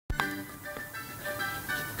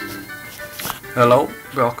Hello,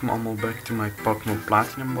 welcome allemaal back to my Pokemon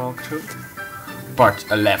Platinum walkthrough, part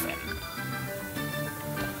 11.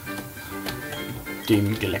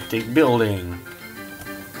 Team Galactic Building.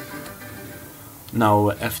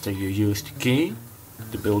 Now after you use the key,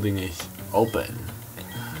 the building is open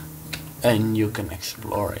and you can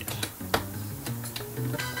explore it.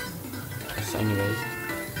 So anyways,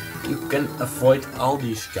 you can avoid all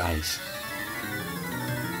these guys.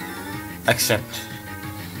 Except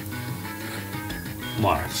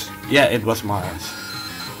Mars. Yeah, it was Mars.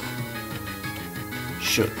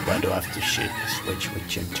 Shoot, why do I have to switch with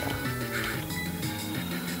Chincha?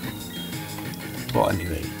 Well,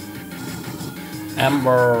 anyway.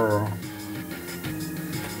 Amber!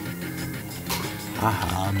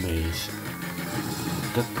 Haha, maze.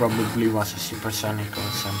 That probably was a supersonic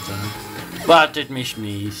or something. But it missed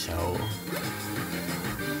me, so...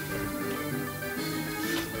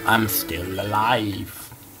 I'm still alive.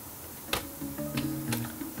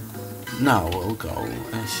 Now we'll go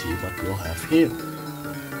and see what we'll have here.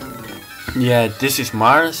 Yeah, this is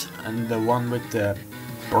Mars, and the one with the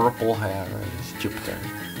purple hair is Jupiter.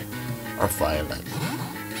 Or Violet.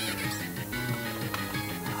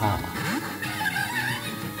 Huh.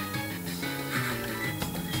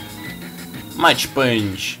 My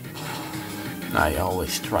sponge! I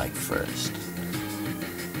always strike first.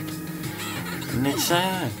 And it's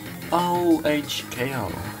sad. Oh,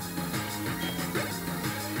 HKO.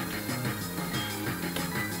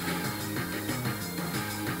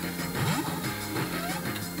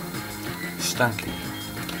 Stunky.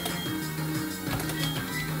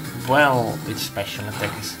 Well, its special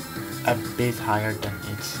attack is a bit higher than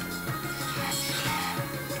its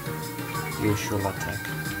usual attack.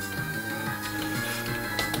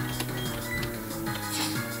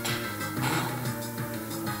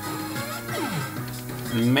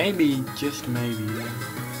 Maybe, just maybe.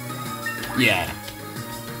 Yeah.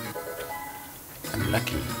 I'm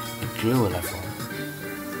lucky. It grew a level.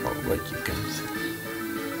 Oh wait, you can't.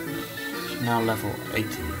 It's now level 18.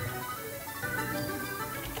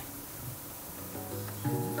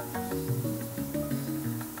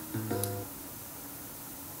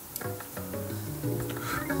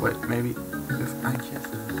 Wait, maybe with acces.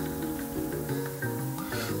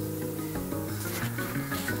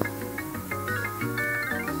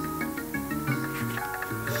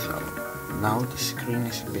 Now the screen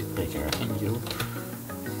is a bit bigger and you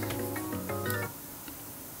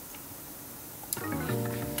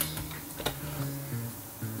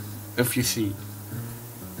if you see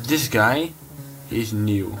this guy, he's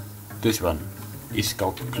new. This one is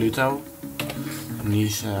called Pluto and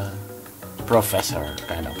he's a professor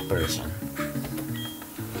kind of person.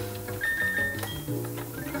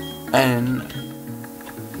 And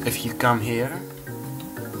if you come here,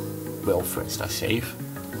 well, first I save.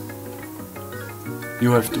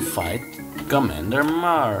 You have to fight Commander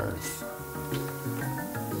Mars.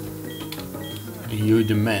 You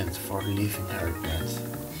demand for leaving her death,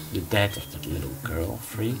 the death of that little girl,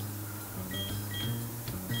 free.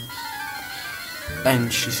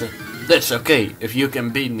 And she said, "That's okay if you can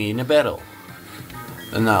beat me in a battle."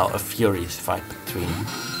 And now a furious fight between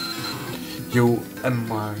you and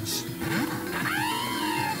Mars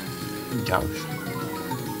goes.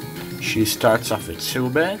 She starts off with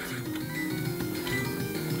Zubat,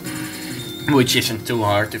 which isn't too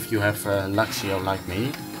hard if you have Luxio like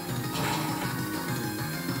me.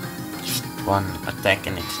 Just one attack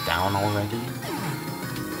and it's down already.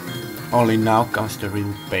 Only now comes the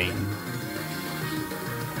real pain.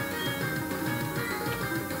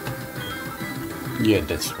 Yeah,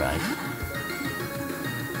 that's right.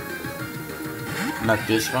 Not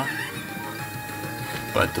this one,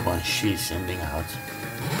 but the one she's sending out.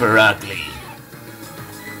 Brugly.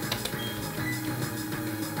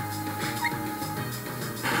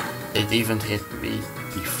 It even hit me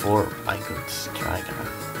before I could strike her.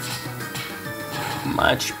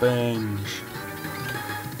 Much punch.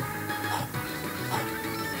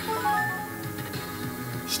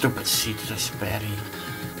 Stupid citrus berry.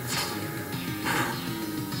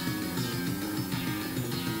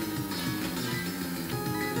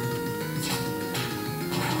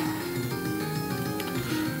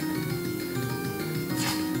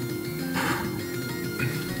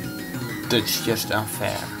 That's just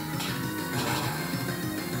unfair.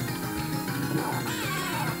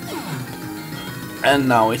 And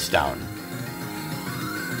now it's down.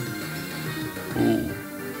 Ooh.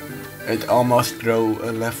 It almost grew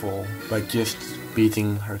a level by just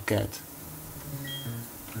beating her cat.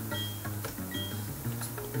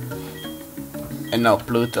 And now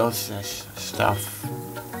Pluto says stuff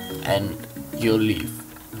and you leave.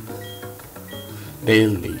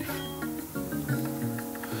 They'll leave.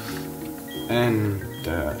 and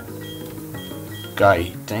the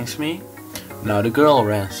guy thanks me. Now the girl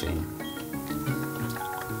runs in,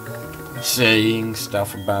 saying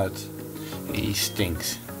stuff about he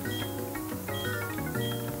stinks.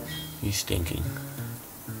 He's stinking.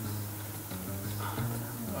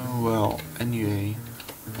 Well, anyway,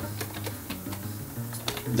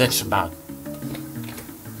 that's about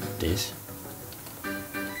this.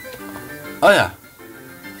 Oh yeah,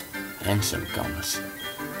 and some comments.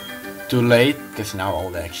 Too late, because now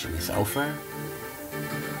all the action is over.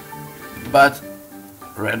 But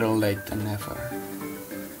rather late than never.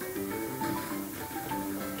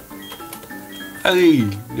 Hey,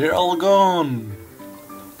 they're all gone.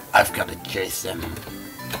 I've got to chase them.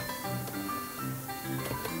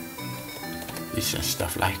 He says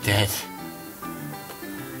stuff like that.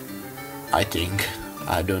 I think.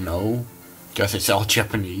 I don't know. Because it's all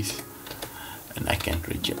Japanese. And I can't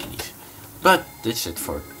read Japanese. But that's it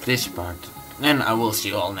for this part. And I will see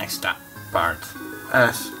you all next part.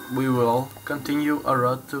 As we will continue a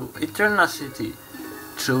road to Eterna City.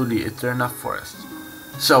 Through the Eterna Forest.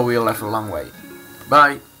 So we'll have a long way.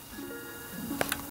 Bye.